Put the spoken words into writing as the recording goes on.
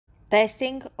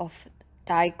Testing of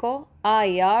Tyco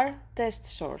IR test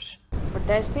source. For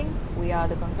testing, we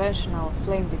add a conventional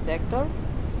flame detector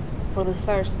for the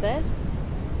first test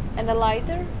and a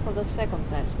lighter for the second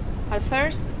test. At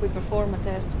first, we perform a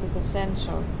test with the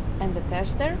sensor and the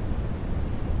tester.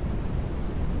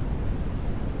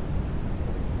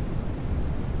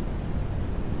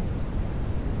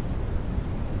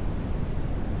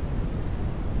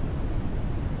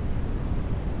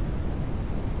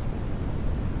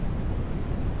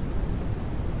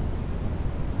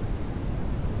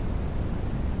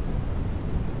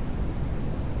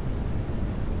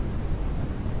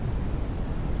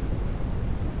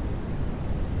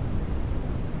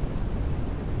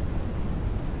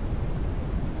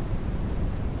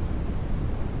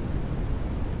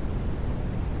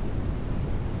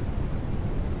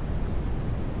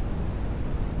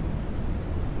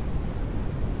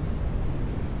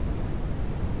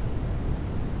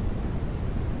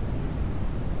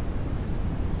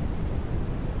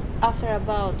 After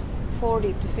about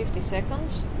 40 to 50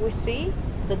 seconds, we see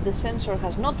that the sensor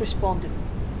has not responded.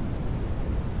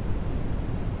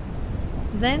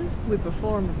 Then we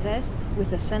perform a test with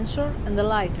the sensor and the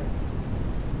lighter.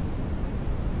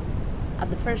 At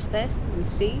the first test, we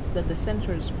see that the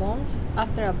sensor responds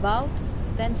after about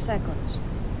 10 seconds.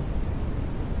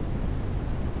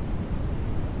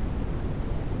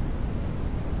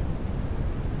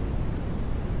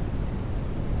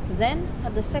 Then,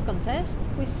 at the second test,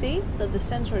 we see that the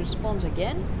sensor responds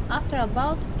again after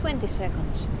about 20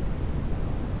 seconds.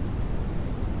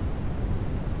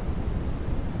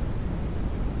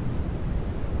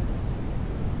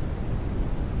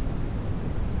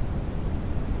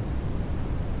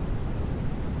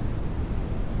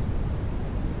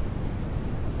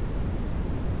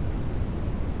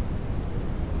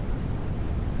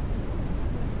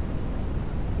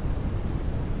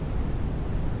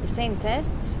 The same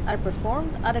tests are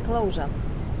performed at a close-up.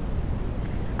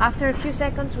 After a few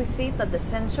seconds, we see that the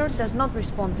sensor does not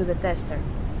respond to the tester.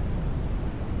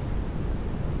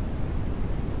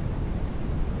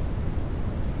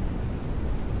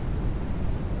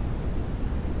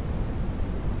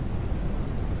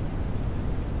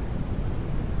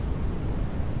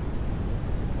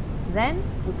 Then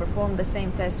we perform the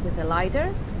same test with the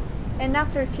lighter, and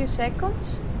after a few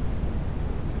seconds,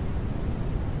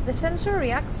 the sensor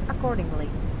reacts accordingly.